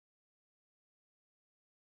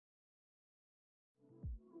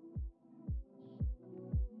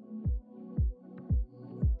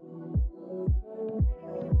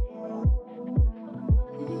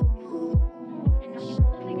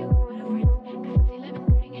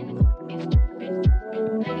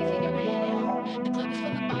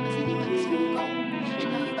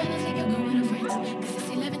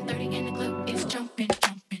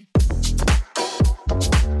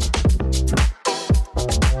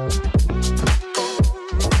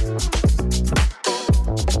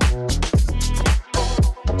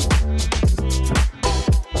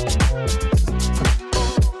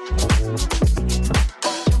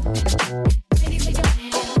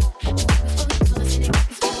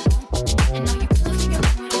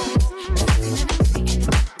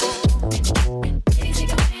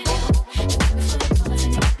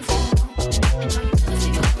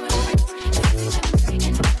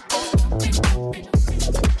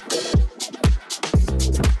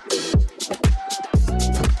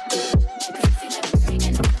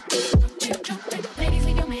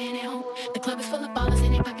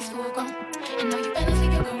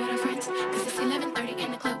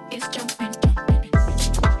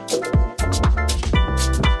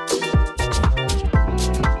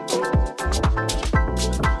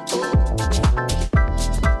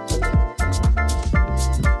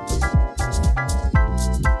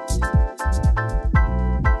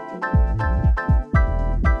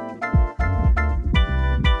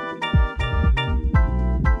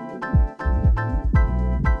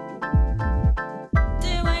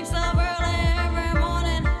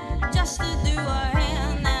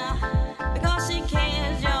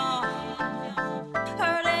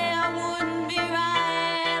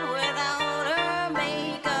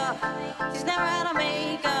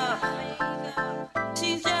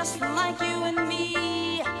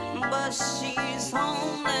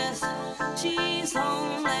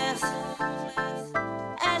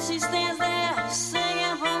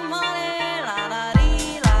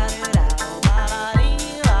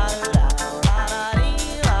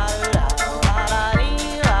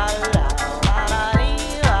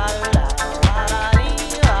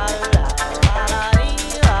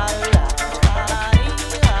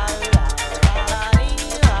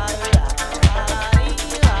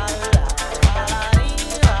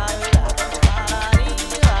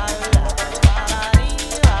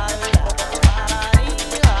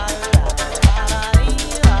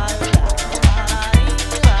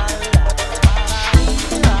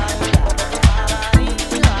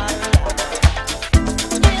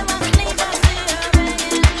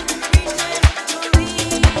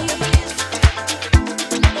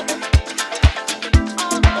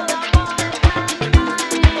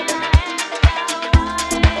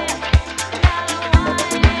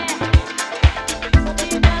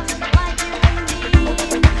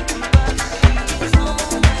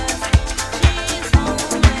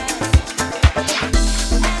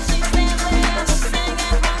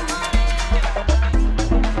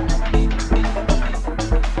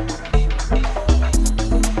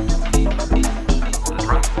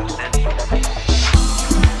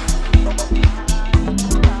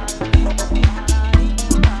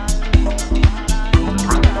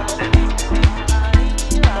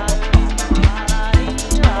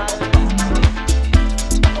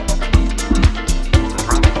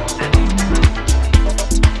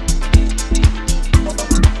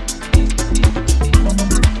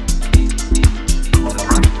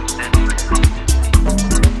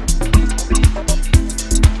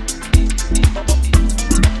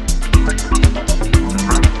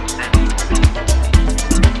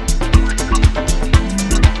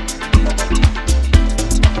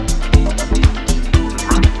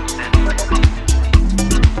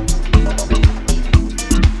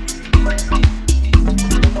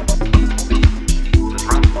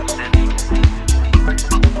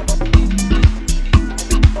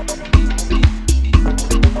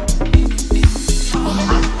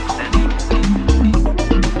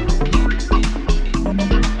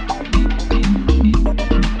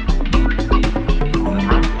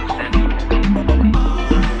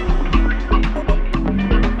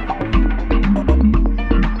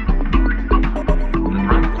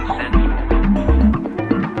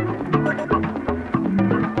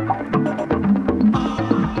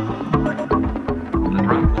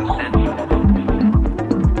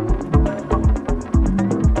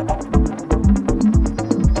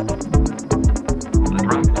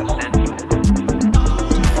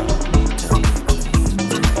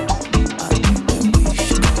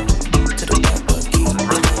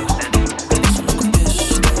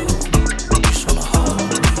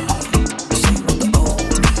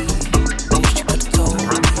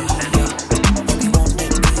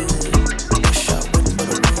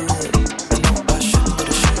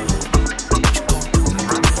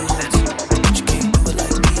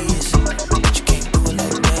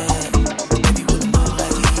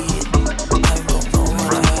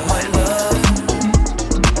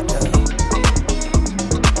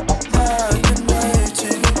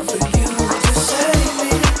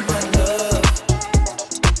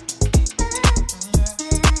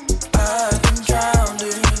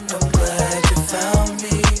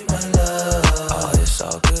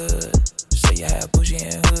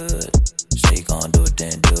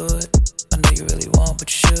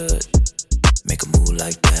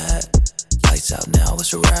out now,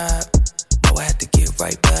 it's a wrap. Now I had to get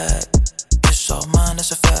right back. It's all mine,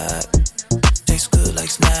 that's a fact. Tastes good like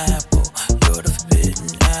Snapple. You're the forbidden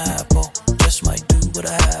apple. Just might do what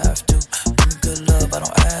I have to. Give me good love, I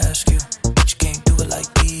don't ask you. But you can't do it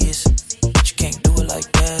like this. But you can't do it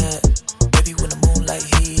like that. Baby, when the moonlight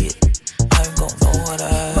hit, I ain't gon' know what I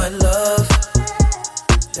have. My love,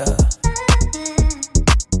 yeah.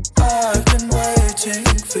 I've been waiting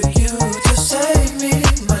for you to save me,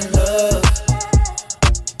 my love.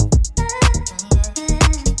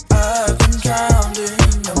 I've been drowning,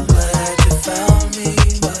 I'm glad you found me,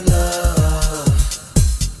 my love.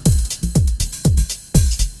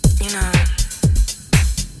 You know,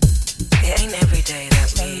 it ain't every day that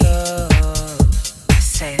we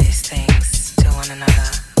say these things to one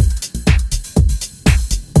another.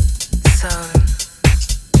 So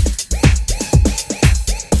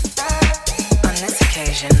on this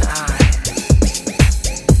occasion, I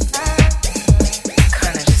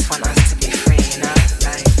kinda just want us to be free, you know?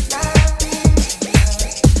 Like,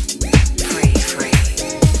 free.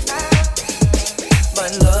 My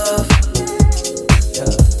love,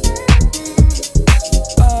 yeah.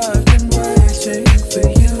 I've been waiting for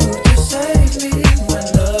you to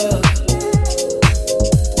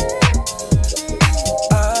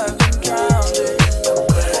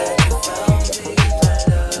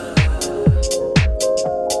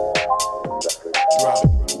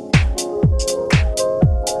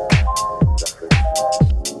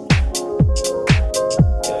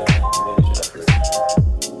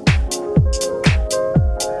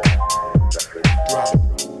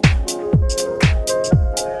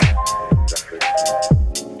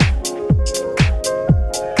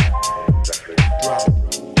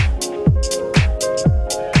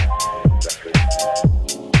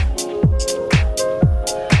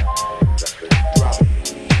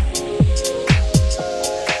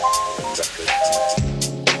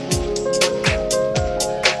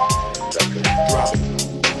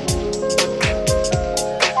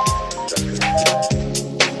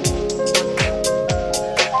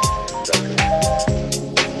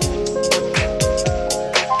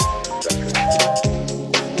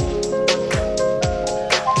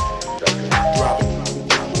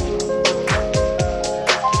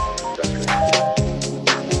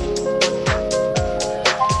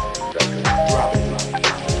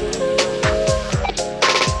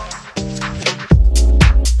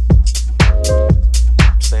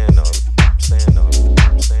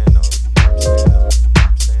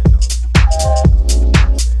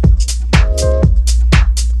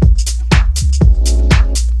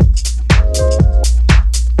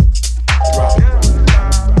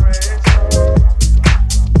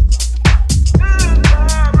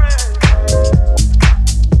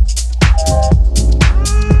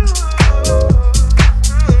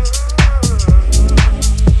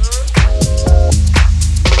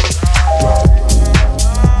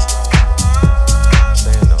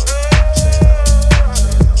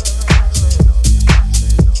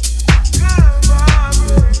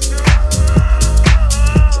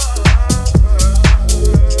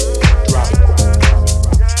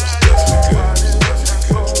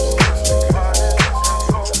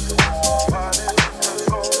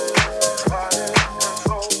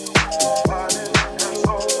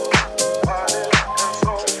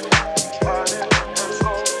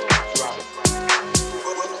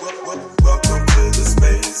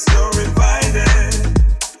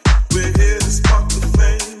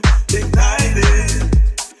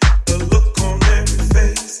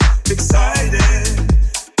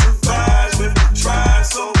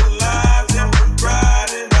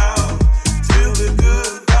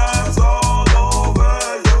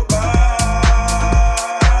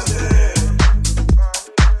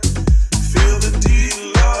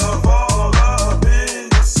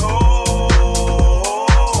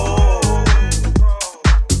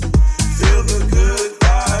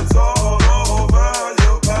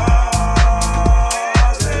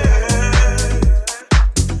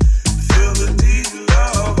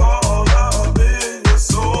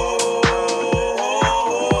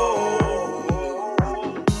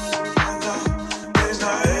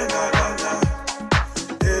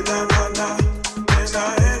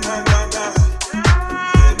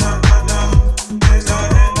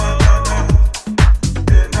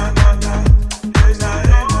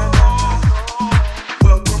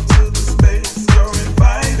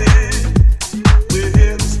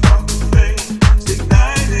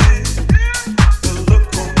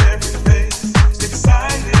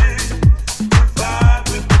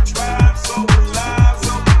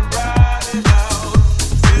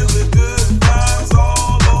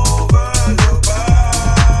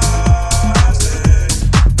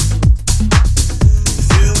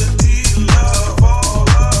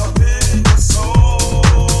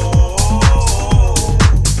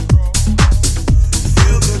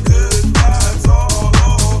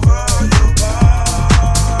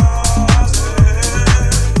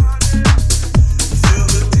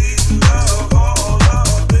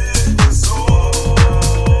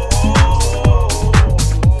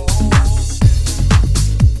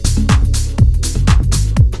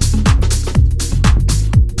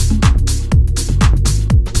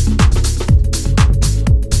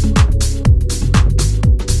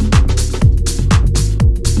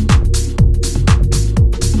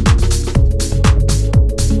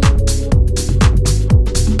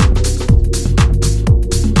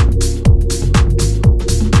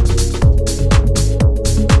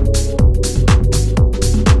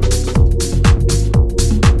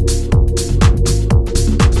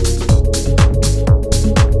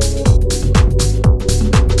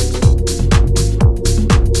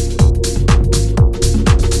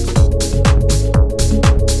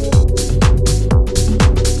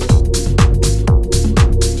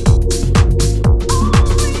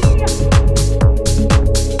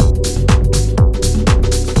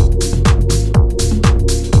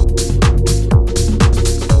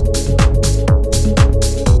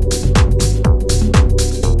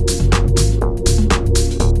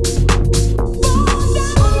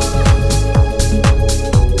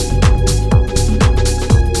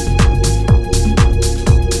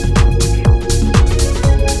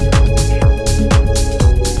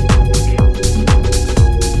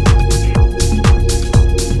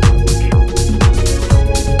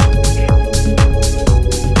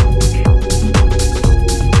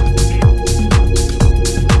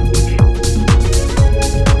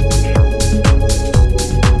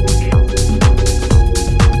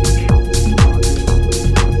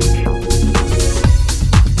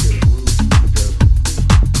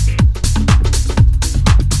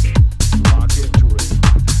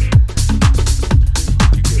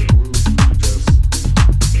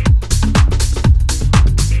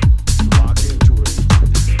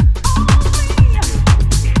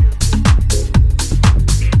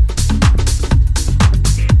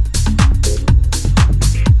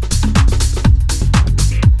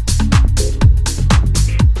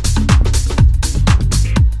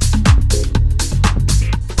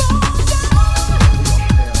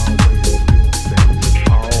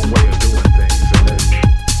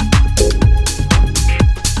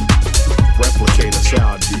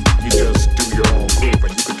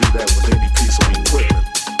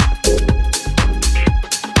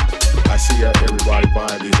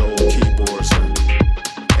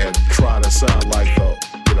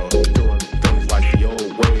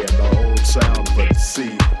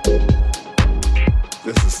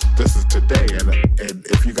day. And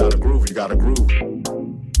if you got a groove, you got a groove.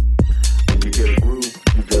 You get a groove,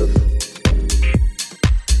 you just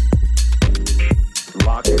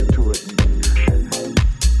lock into it.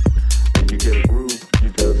 You get a groove, you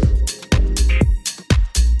just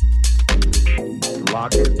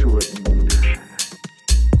lock into it.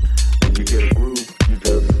 You get a groove, you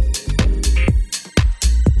just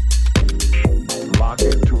lock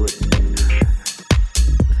into it.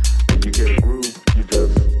 You get a groove, you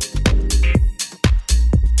just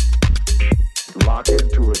lock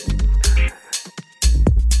into it.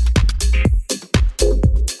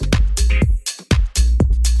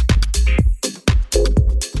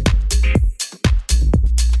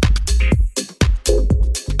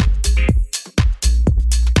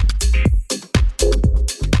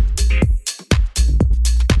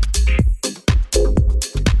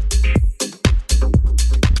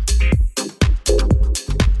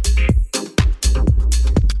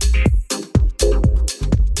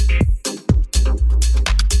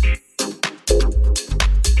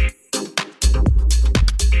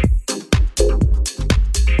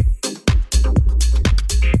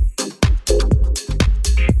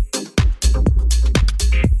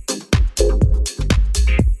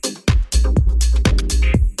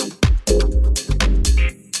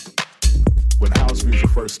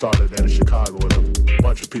 Started in Chicago with a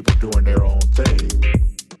bunch of people doing their own thing,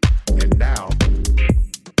 and now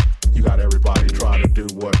you got everybody trying to do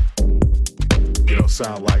what,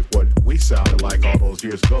 sound like what we sounded like all those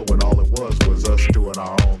years ago, when all it was us doing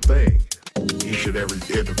our own thing. Each and every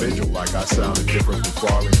individual, like I sounded different from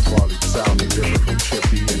Farley, and Farley sounded different from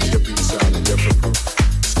Chippy, and Chippy sounded different from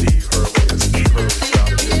Steve Hurley, and Steve Hurley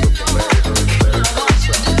sounded different from Larry Hurd, and Larry Hurd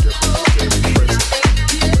sounded different from Jamie Prince.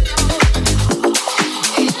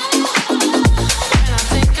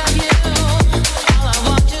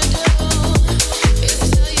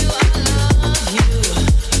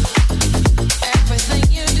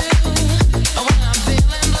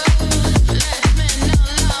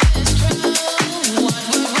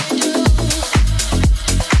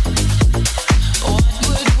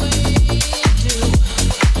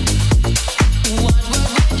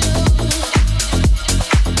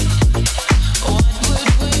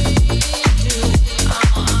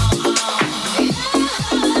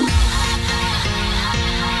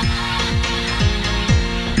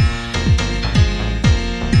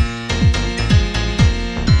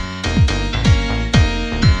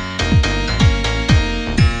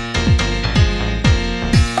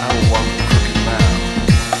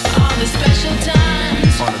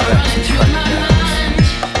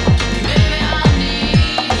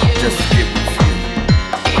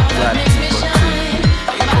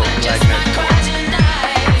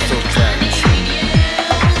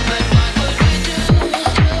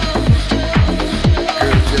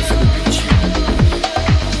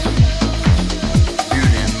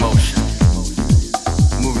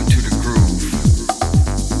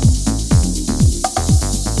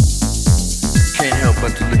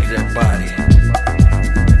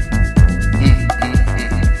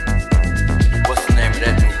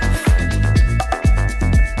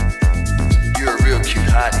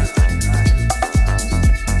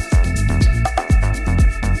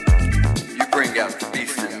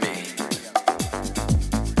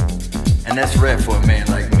 And that's rare for a man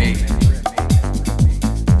like me.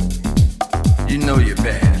 You know you're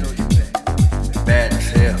bad. Bad as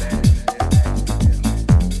hell.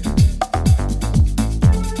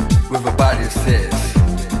 With a body that says,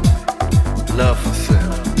 love for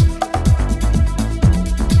sale.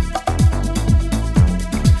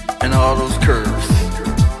 And all those curves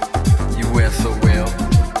you wear so well.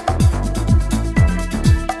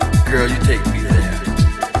 Girl, you take me there.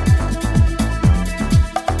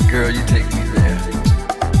 Girl, you take me there.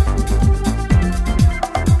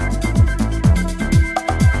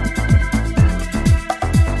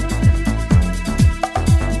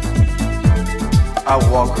 I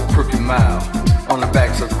walk a crooked mile on the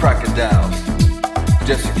backs of crocodiles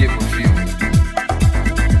just to give a few.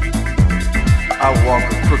 I walk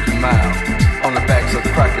a crooked mile on the backs of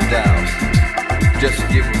crocodiles just to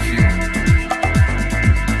give a few.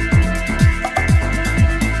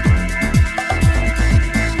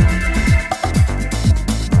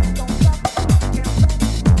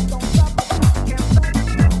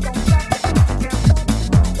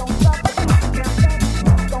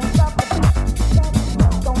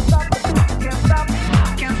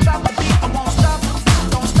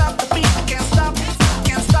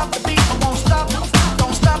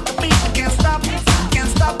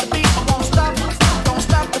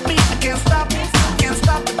 Stop the beat.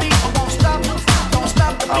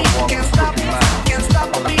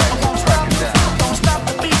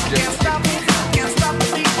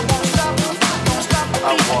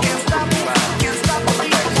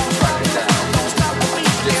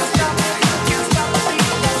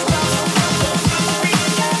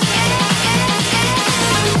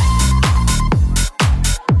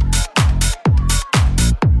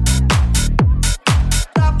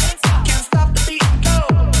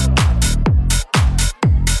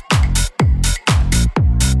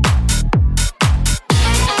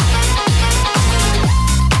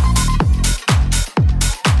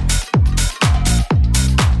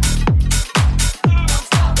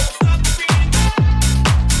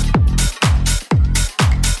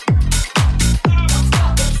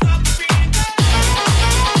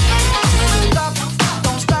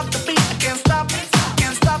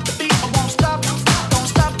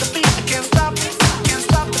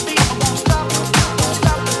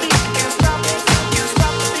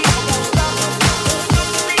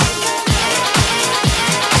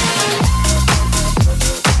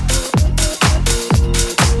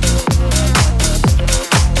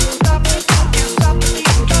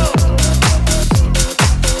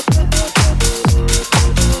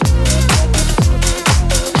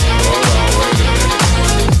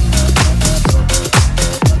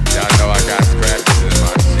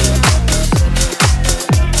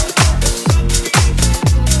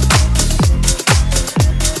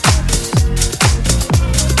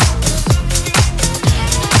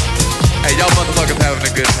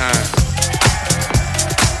 time.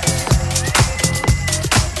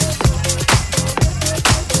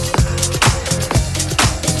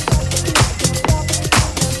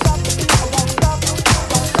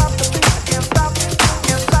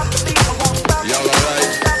 Y'all alright?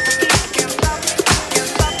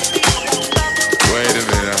 Wait a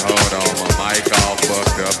minute, hold on, my mic all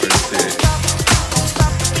fucked up and shit.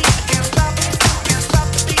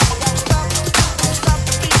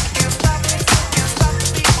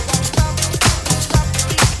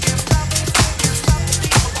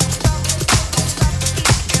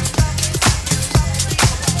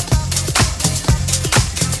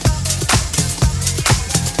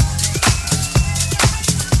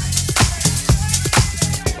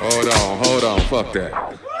 Hold on, fuck that.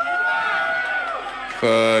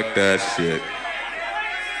 Fuck that shit.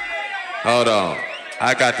 Hold on.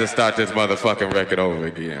 I got to start this motherfucking record over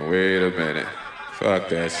again. Wait a minute. Fuck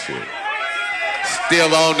that shit.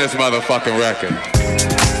 Still on this motherfucking record.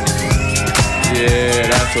 Yeah,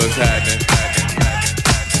 that's what's happening.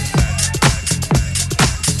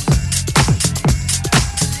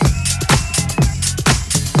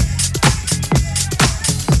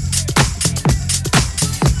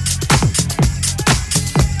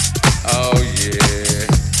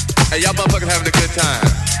 Hey, y'all motherfuckers having a good time.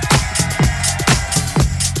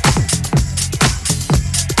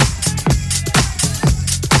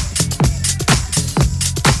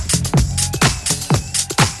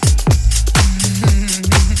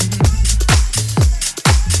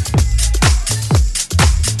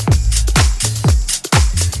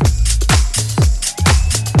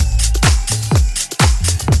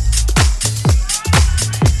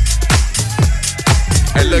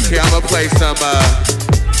 Hey, look here, I'ma play some,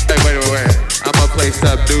 Hey, wait. I'ma play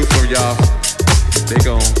some news from y'all. They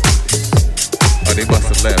they must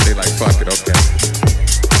have left. They like, fuck it, okay.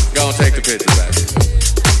 Go on, take the picture back.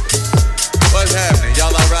 What's happening?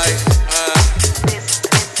 Y'all alright?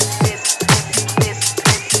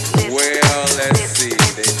 Well, let's see.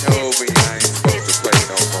 They told me I ain't supposed to play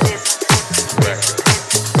no more records.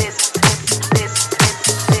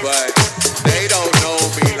 But they don't know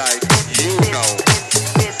me like you know.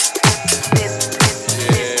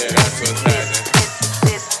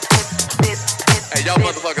 Y'all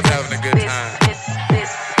motherfuckers having a good time.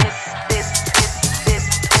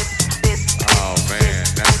 Oh man,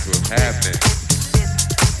 that's what's happening.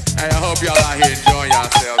 Hey, I hope y'all out here enjoying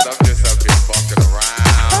yourselves. I'm just up here fucking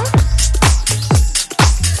around.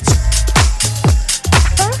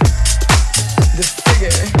 The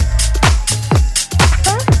figure.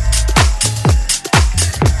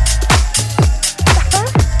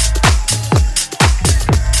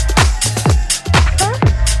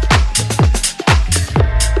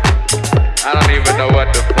 I don't even know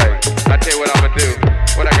what to play. I tell you what I'ma do.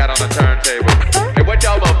 What I got on the turntable. Hey, what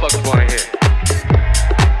y'all motherfuckers wanna hear?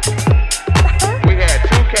 We had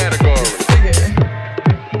two categories.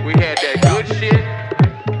 We had that good shit,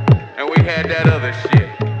 and we had that other shit.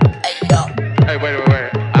 Hey, wait.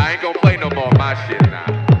 I ain't gonna play no more of my shit now.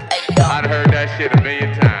 I'd heard that shit a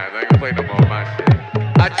million times. I ain't gonna play no more of my shit.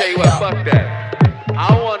 I tell you what, fuck that.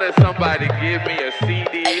 I wanted somebody to give me a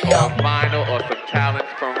CD or a vinyl or some talent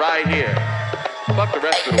from right here. Fuck the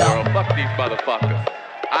rest of the world. Fuck these motherfuckers.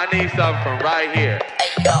 I need something from right here.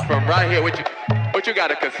 From right here. What you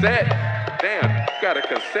got, a cassette? Damn, you got a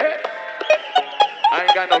cassette? I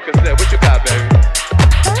ain't got no cassette. What you got, baby?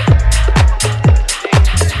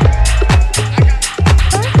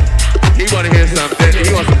 He wanna hear something.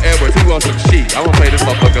 He wants some Edwards. He wants some Chic. I wanna play this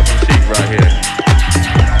motherfucker some Chic right here.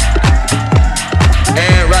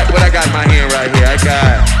 And what I got in my hand right here, I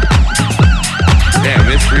got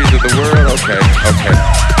Mysteries of the World.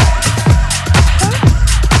 Okay.